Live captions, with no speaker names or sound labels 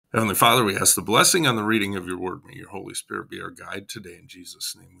Heavenly Father, we ask the blessing on the reading of your word. May your Holy Spirit be our guide today. In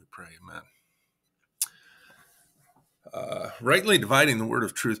Jesus' name we pray, amen. Rightly dividing the word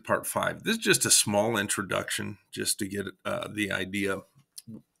of truth, part 5. This is just a small introduction, just to get the idea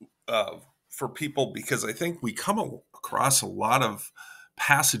for people, because I think we come across a lot of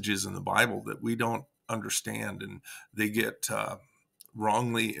passages in the Bible that we don't understand, and they get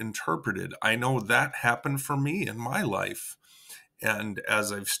wrongly interpreted. I know that happened for me in my life. And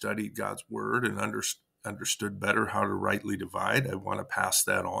as I've studied God's word and understood better how to rightly divide, I want to pass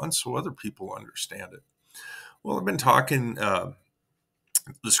that on so other people understand it. Well, I've been talking, the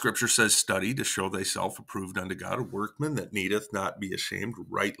scripture says, study to show thyself approved unto God, a workman that needeth not be ashamed,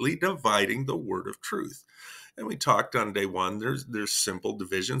 rightly dividing the word of truth. And we talked on day one, there's simple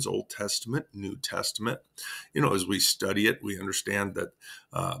divisions, Old Testament, New Testament. As we study it, we understand that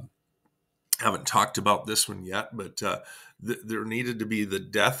haven't talked about this one yet, but there needed to be the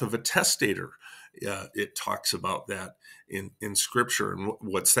death of a testator. It talks about that in Scripture. And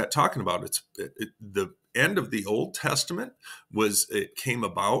what's that talking about? It's the end of the Old Testament it came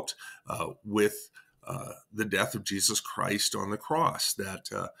about with the death of Jesus Christ on the cross,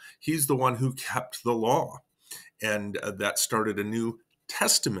 that he's the one who kept the law. And that started a new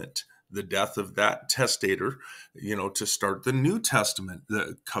testament, the death of that testator, to start the New Testament,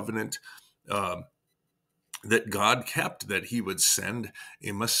 the covenant that God kept, that he would send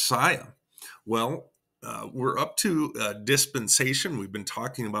a Messiah. Well, we're up to dispensation. We've been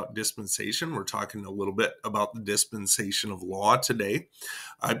talking about dispensation. We're talking a little bit about the dispensation of law today.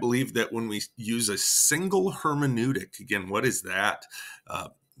 I believe that when we use a single hermeneutic, again, what is that?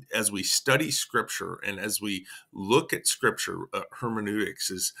 As we study Scripture and as we look at Scripture,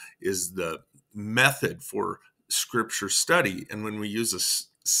 hermeneutics is the method for Scripture study. And when we use a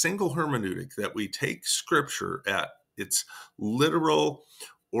single hermeneutic, that we take Scripture at its literal,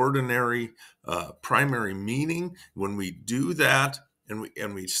 ordinary, primary meaning, when we do that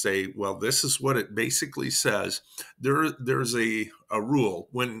and we say, well, this is what it basically says, there's a rule.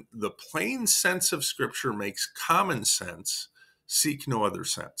 When the plain sense of Scripture makes common sense, seek no other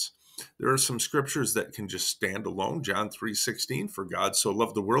sense. There are some scriptures that can just stand alone. John 3:16, for God so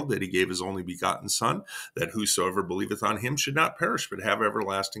loved the world that he gave his only begotten Son, that whosoever believeth on him should not perish, but have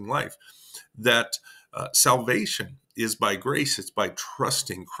everlasting life. That salvation is by grace. It's by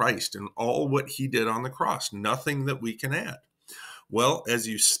trusting Christ and all what he did on the cross, nothing that we can add. Well, as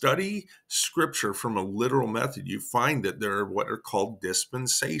you study Scripture from a literal method, you find that there are what are called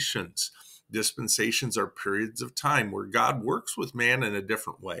dispensations. Dispensations are periods of time where God works with man in a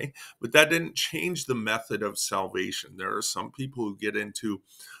different way, but that didn't change the method of salvation. There are some people who get into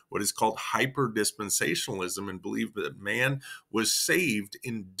what is called hyper-dispensationalism and believe that man was saved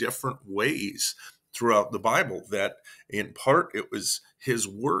in different ways throughout the Bible, that in part it was his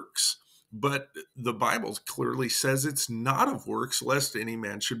works. But the Bible clearly says it's not of works, lest any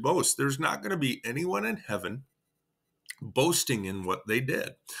man should boast. There's not going to be anyone in heaven boasting in what they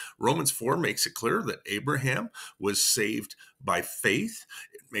did. Romans 4 makes it clear that Abraham was saved by faith.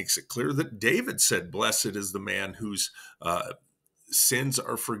 It makes it clear that David said, blessed is the man whose sins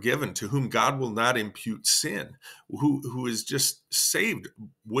are forgiven, to whom God will not impute sin, who is just saved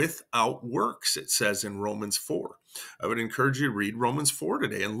without works, it says in Romans 4. I would encourage you to read Romans 4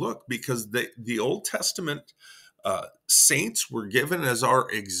 today and look, because the Old Testament saints were given as our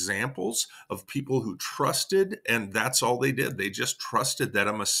examples of people who trusted, and that's all they did. They just trusted that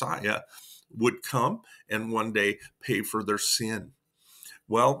a Messiah would come and one day pay for their sin.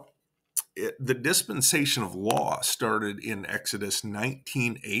 Well, the dispensation of law started in Exodus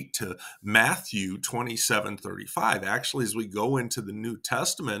 19:8 to Matthew 27:35. Actually, as we go into the New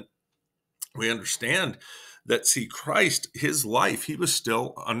Testament, we understand that, see, Christ, his life, he was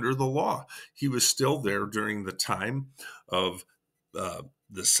still under the law. He was still there during the time of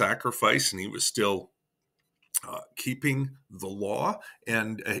the sacrifice, and he was still keeping the law,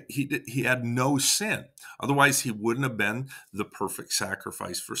 and he had no sin. Otherwise, he wouldn't have been the perfect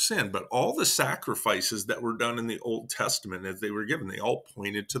sacrifice for sin. But all the sacrifices that were done in the Old Testament, as they were given, they all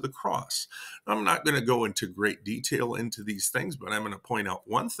pointed to the cross. Now, I'm not going to go into great detail into these things, but I'm going to point out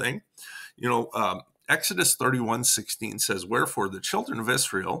one thing. Exodus 31:16 says, wherefore the children of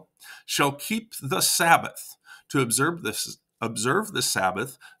Israel shall keep the Sabbath to observe the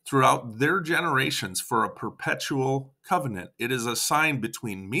Sabbath throughout their generations for a perpetual covenant. It is a sign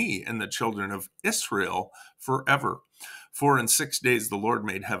between me and the children of Israel forever. For in 6 days the Lord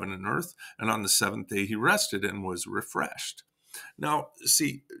made heaven and earth, and on the seventh day he rested and was refreshed. Now,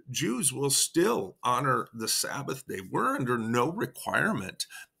 see, Jews will still honor the Sabbath day. We're under no requirement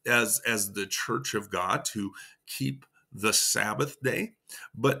as the church of God to keep the Sabbath day,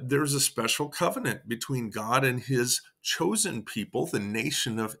 but there's a special covenant between God and his chosen people, the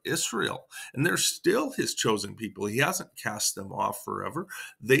nation of Israel. And they're still his chosen people. He hasn't cast them off forever.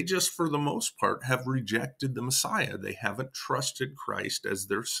 They just, for the most part, have rejected the Messiah. They haven't trusted Christ as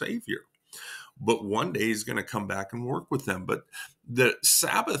their Savior. But one day he's going to come back and work with them. But the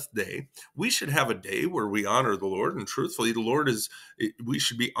Sabbath day, we should have a day where we honor the Lord. And truthfully, we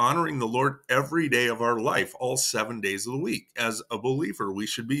should be honoring the Lord every day of our life, all 7 days of the week. As a believer, we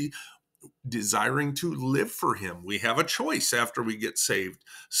should be desiring to live for him. We have a choice after we get saved.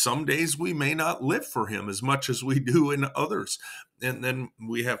 Some days we may not live for him as much as we do in others. And then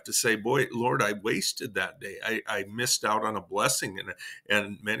we have to say, boy, Lord, I wasted that day. I missed out on a blessing.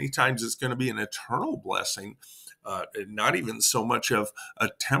 And many times it's going to be an eternal blessing, not even so much of a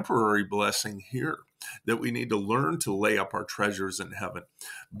temporary blessing here, that we need to learn to lay up our treasures in heaven.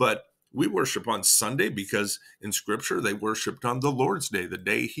 But we worship on Sunday because in Scripture they worshiped on the Lord's Day, the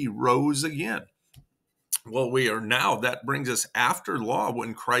day he rose again. Well, that brings us after law,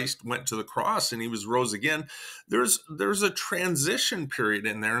 when Christ went to the cross and he was rose again. There's a transition period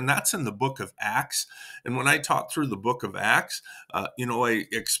in there, and that's in the book of Acts. And when I taught through the book of Acts, I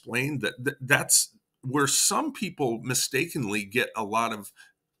explained that that's where some people mistakenly get a lot of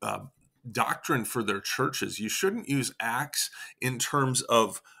doctrine for their churches. You shouldn't use Acts in terms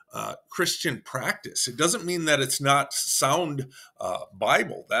of Christian practice. It doesn't mean that it's not sound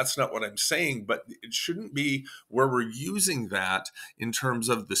Bible. That's not what I'm saying, but it shouldn't be where we're using that in terms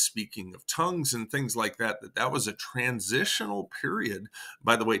of the speaking of tongues and things like that, that was a transitional period.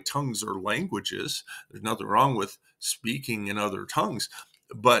 By the way, tongues are languages. There's nothing wrong with speaking in other tongues,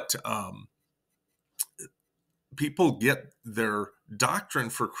 but people get their doctrine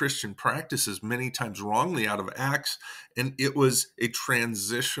for Christian practices many times wrongly out of Acts, and it was a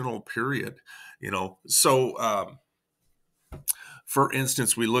transitional period, So, for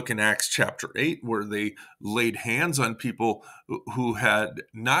instance, we look in Acts chapter 8, where they laid hands on people who had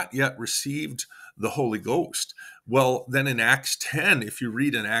not yet received the Holy Ghost. Well, then in Acts 10, if you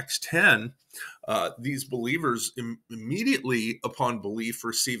read in Acts 10, these believers immediately upon belief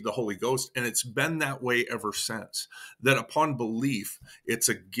received the Holy Ghost, and it's been that way ever since. That upon belief, it's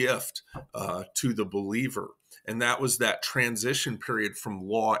a gift to the believer. And that was that transition period from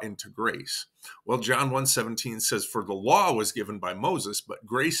law into grace. Well, John 1:17 says, "For the law was given by Moses, but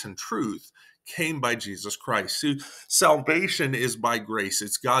grace and truth came by Jesus Christ." See, salvation is by grace.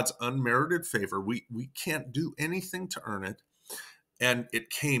 It's God's unmerited favor. We can't do anything to earn it. And it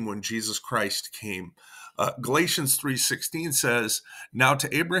came when Jesus Christ came. Galatians 3:16 says, "Now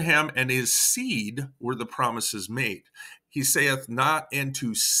to Abraham and his seed were the promises made. He saith not, and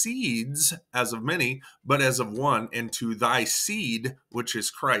to seeds as of many, but as of one, and to thy seed, which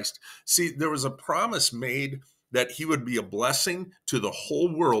is Christ." See, there was a promise made that he would be a blessing to the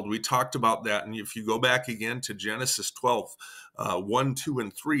whole world. We talked about that. And if you go back again to Genesis 12, 1, 2,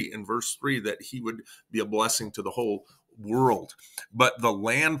 and 3, in verse 3, that he would be a blessing to the whole world. But the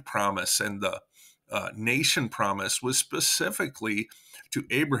land promise and the nation promise was specifically to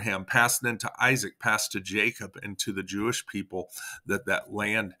Abraham, passed then to Isaac, passed to Jacob, and to the Jewish people, that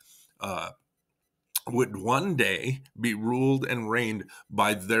land would one day be ruled and reigned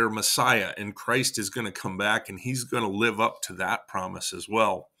by their Messiah. And Christ is going to come back, and he's going to live up to that promise as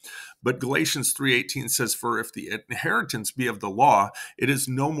well. But Galatians 3:18 says, "For if the inheritance be of the law, it is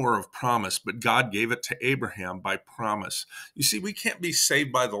no more of promise, but God gave it to Abraham by promise." You see, we can't be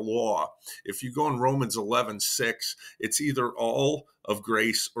saved by the law. If you go in Romans 11:6, it's either all of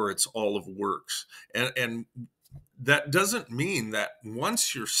grace or it's all of works. And that doesn't mean that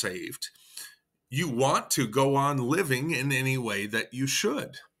once you're saved, you want to go on living in any way that you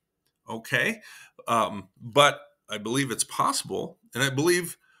should. Okay? But I believe it's possible, and I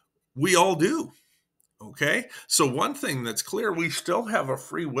believe we all do. Okay? So one thing that's clear, we still have a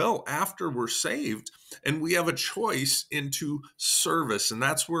free will after we're saved, and we have a choice into service. And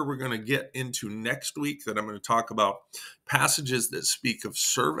that's where we're going to get into next week, that I'm going to talk about passages that speak of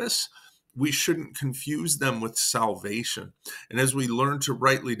service. We shouldn't confuse them with salvation. And as we learn to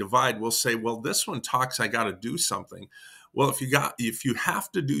rightly divide, we'll say, well, this one talks, I got to do something. Well, if you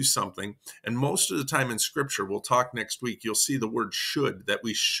have to do something, and most of the time in Scripture, we'll talk next week, you'll see the word should, that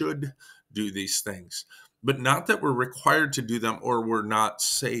we should do these things, but not that we're required to do them or we're not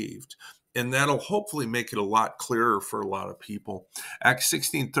saved. And that'll hopefully make it a lot clearer for a lot of people. Acts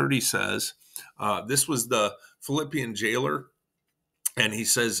 16:30 says, this was the Philippian jailer. And he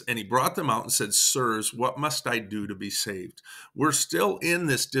says, and he brought them out and said, "Sirs, what must I do to be saved?" We're still in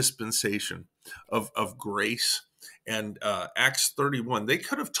this dispensation of grace. And Acts 31, they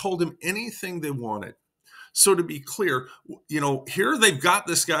could have told him anything they wanted. So to be clear, here they've got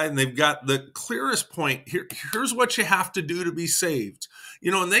this guy and they've got the clearest point. Here's what you have to do to be saved.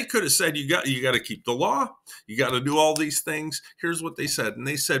 And they could have said, you got to keep the law. You got to do all these things. Here's what they said. And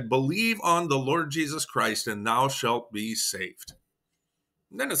they said, believe on the Lord Jesus Christ and thou shalt be saved.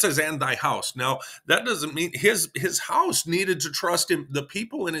 And then it says, and thy house. Now, that doesn't mean his house needed to trust him. The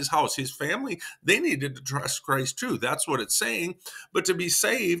people in his house, his family, they needed to trust Christ too. That's what it's saying. But to be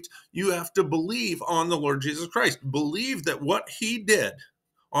saved, you have to believe on the Lord Jesus Christ. Believe that what he did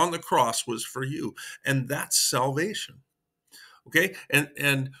on the cross was for you. And that's salvation. Okay,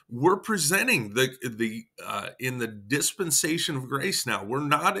 and we're presenting the in the dispensation of grace now. We're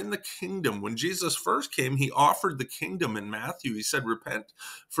not in the kingdom. When Jesus first came, he offered the kingdom in Matthew. He said, repent,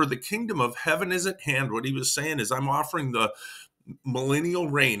 for the kingdom of heaven is at hand. What he was saying is, I'm offering the millennial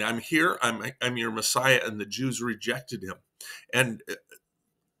reign. I'm here. I'm your Messiah, and the Jews rejected him. And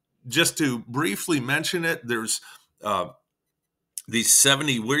just to briefly mention it, there's these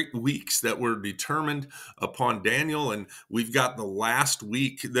 70 weeks that were determined upon Daniel, and we've got the last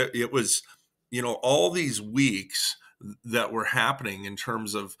week that it was, all these weeks that were happening in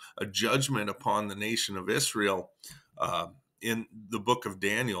terms of a judgment upon the nation of Israel in the book of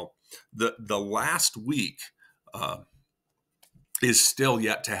Daniel. The last week is still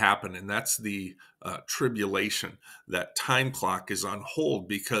yet to happen, and that's the tribulation. That time clock is on hold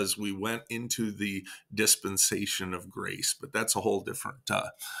because we went into the dispensation of grace, but that's a whole different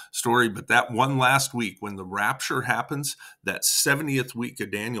story. But that one last week, when the rapture happens, that 70th week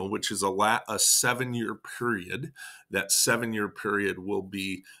of Daniel, which is a 7-year period, that 7-year period will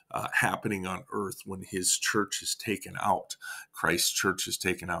be happening on earth when his church is taken out. Christ's church is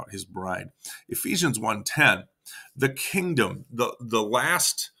taken out, his bride. Ephesians 1:10, the kingdom, the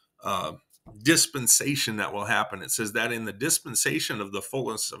last dispensation that will happen. It says that in the dispensation of the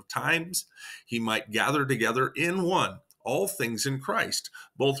fullness of times, he might gather together in one all things in Christ,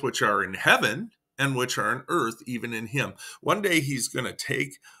 both which are in heaven and which are on earth, even in him. One day he's going to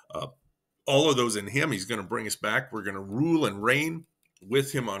take all of those in him. He's going to bring us back. We're going to rule and reign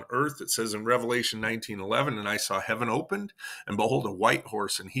with him on earth. It says in Revelation 19:11, and I saw heaven opened, and behold, a white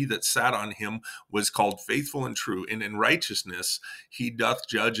horse, and he that sat on him was called Faithful and True, and in righteousness he doth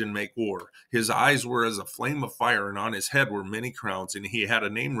judge and make war. His eyes were as a flame of fire, and on his head were many crowns, and he had a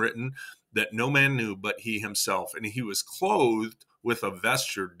name written that no man knew but he himself, and he was clothed with a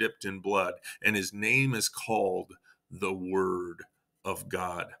vesture dipped in blood, and his name is called the Word of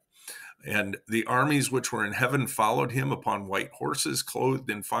God. And the armies which were in heaven followed him upon white horses, clothed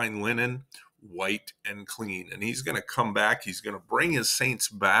in fine linen, white and clean. And he's going to come back. He's going to bring his saints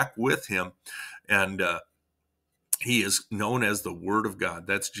back with him. And he is known as the Word of God.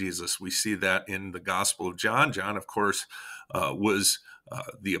 That's Jesus. We see that in the Gospel of John. John, of course, was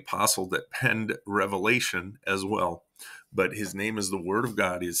the apostle that penned Revelation as well. But his name is the Word of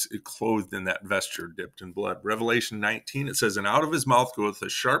God. Is clothed in that vesture dipped in blood. Revelation 19, it says, and out of his mouth goeth a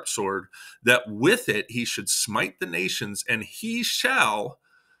sharp sword, that with it he should smite the nations, and he shall,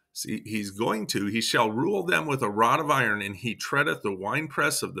 he shall rule them with a rod of iron, and he treadeth the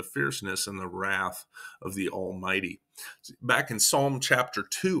winepress of the fierceness and the wrath of the Almighty. Back in Psalm chapter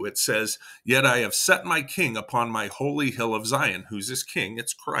 2, it says, yet I have set my king upon my holy hill of Zion. Who's this king?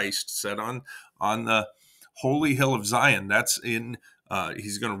 It's Christ, set on the holy hill of Zion. That's in,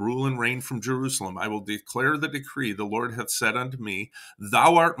 he's going to rule and reign from Jerusalem. I will declare the decree. The Lord hath said unto me,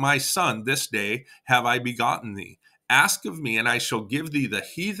 thou art my son, this day have I begotten thee. Ask of me, and I shall give thee the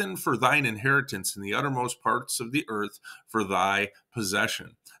heathen for thine inheritance, and the uttermost parts of the earth for thy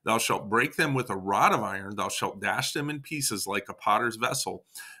possession. Thou shalt break them with a rod of iron. Thou shalt dash them in pieces like a potter's vessel.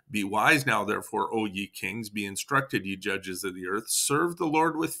 Be wise now, therefore, O ye kings. Be instructed, ye judges of the earth. Serve the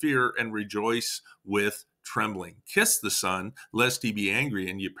Lord with fear, and rejoice with trembling. Kiss the Son, lest he be angry,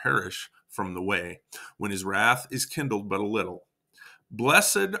 and ye perish from the way, when his wrath is kindled but a little.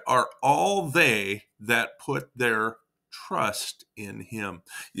 Blessed are all they that put their trust in him.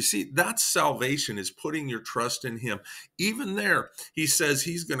 You see, that's salvation, is putting your trust in him. Even there, he says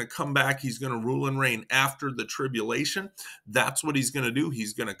he's going to come back. He's going to rule and reign after the tribulation. That's what he's going to do.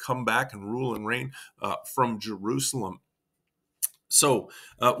 He's going to come back and rule and reign from Jerusalem. So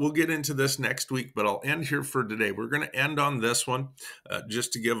we'll get into this next week, but I'll end here for today. We're going to end on this one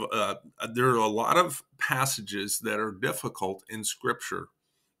just to give, there are a lot of passages that are difficult in Scripture.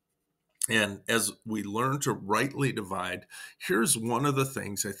 And as we learn to rightly divide, here's one of the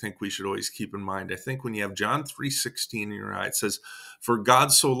things I think we should always keep in mind. I think when you have John 3:16 in your eye, it says, for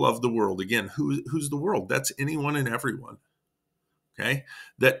God so loved the world. Again, who's the world? That's anyone and everyone. Okay?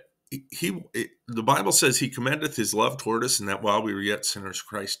 That the Bible says he commendeth his love toward us, and that while we were yet sinners,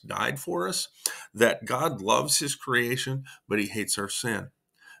 Christ died for us. That God loves his creation, but he hates our sin.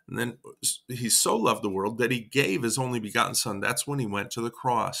 And then he so loved the world that he gave his only begotten son. That's when he went to the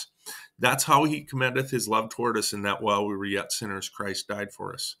cross. That's how he commendeth his love toward us, and that while we were yet sinners, Christ died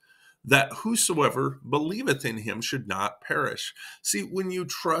for us. That whosoever believeth in him should not perish. See, when you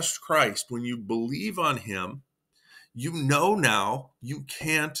trust Christ, when you believe on him, you know now you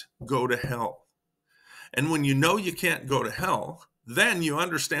can't go to hell. And when you know you can't go to hell, then you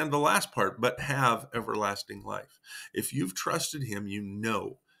understand the last part, but have everlasting life. If you've trusted him, you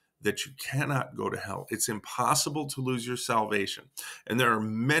know that you cannot go to hell. It's impossible to lose your salvation. And there are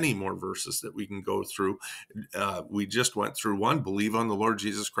many more verses that we can go through. We just went through one: believe on the Lord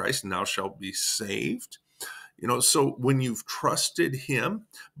Jesus Christ and thou shalt be saved. So when you've trusted him,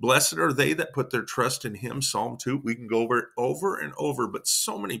 blessed are they that put their trust in him. Psalm 2, we can go over it over and over, but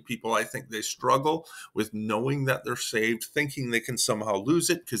so many people, I think they struggle with knowing that they're saved, thinking they can somehow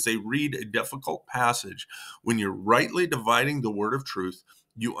lose it because they read a difficult passage. When you're rightly dividing the word of truth,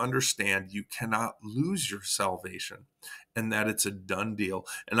 you understand you cannot lose your salvation and that it's a done deal.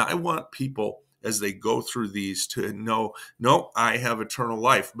 And I want people, as they go through these, to know, no, I have eternal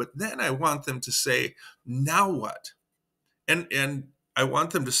life. But then I want them to say, now what? And I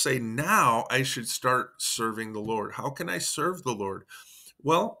want them to say, now I should start serving the Lord. How can I serve the Lord?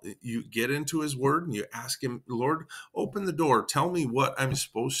 Well, you get into his word and you ask him, Lord, open the door. Tell me what I'm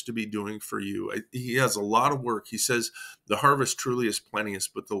supposed to be doing for you. He has a lot of work. He says, the harvest truly is plenteous,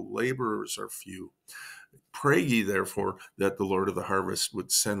 but the laborers are few. Pray ye therefore that the Lord of the harvest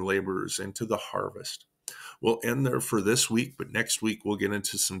would send laborers into the harvest. We'll end there for this week, but next week we'll get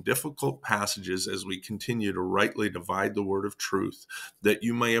into some difficult passages as we continue to rightly divide the word of truth that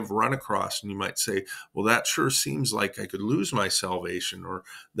you may have run across, and you might say, well, that sure seems like I could lose my salvation, or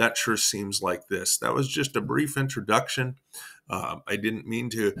that sure seems like this. That was just a brief introduction. I didn't mean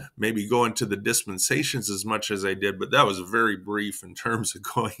to maybe go into the dispensations as much as I did, but that was very brief in terms of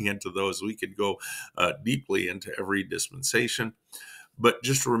going into those. We could go deeply into every dispensation. But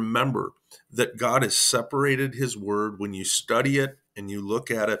just remember that God has separated his word. When you study it and you look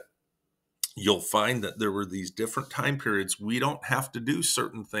at it, you'll find that there were these different time periods. We don't have to do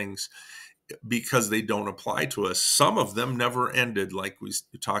certain things because they don't apply to us. Some of them never ended, like we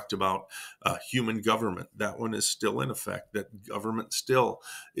talked about human government. That one is still in effect. That government still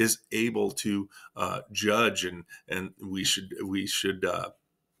is able to judge, and we should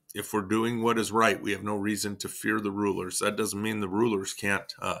if we're doing what is right, we have no reason to fear the rulers. That doesn't mean the rulers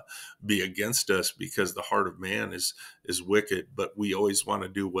can't be against us, because the heart of man is wicked, but we always want to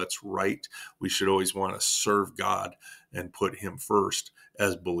do what's right. We should always want to serve God and put him first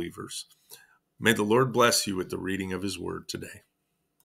as believers. May the Lord bless you with the reading of his word today.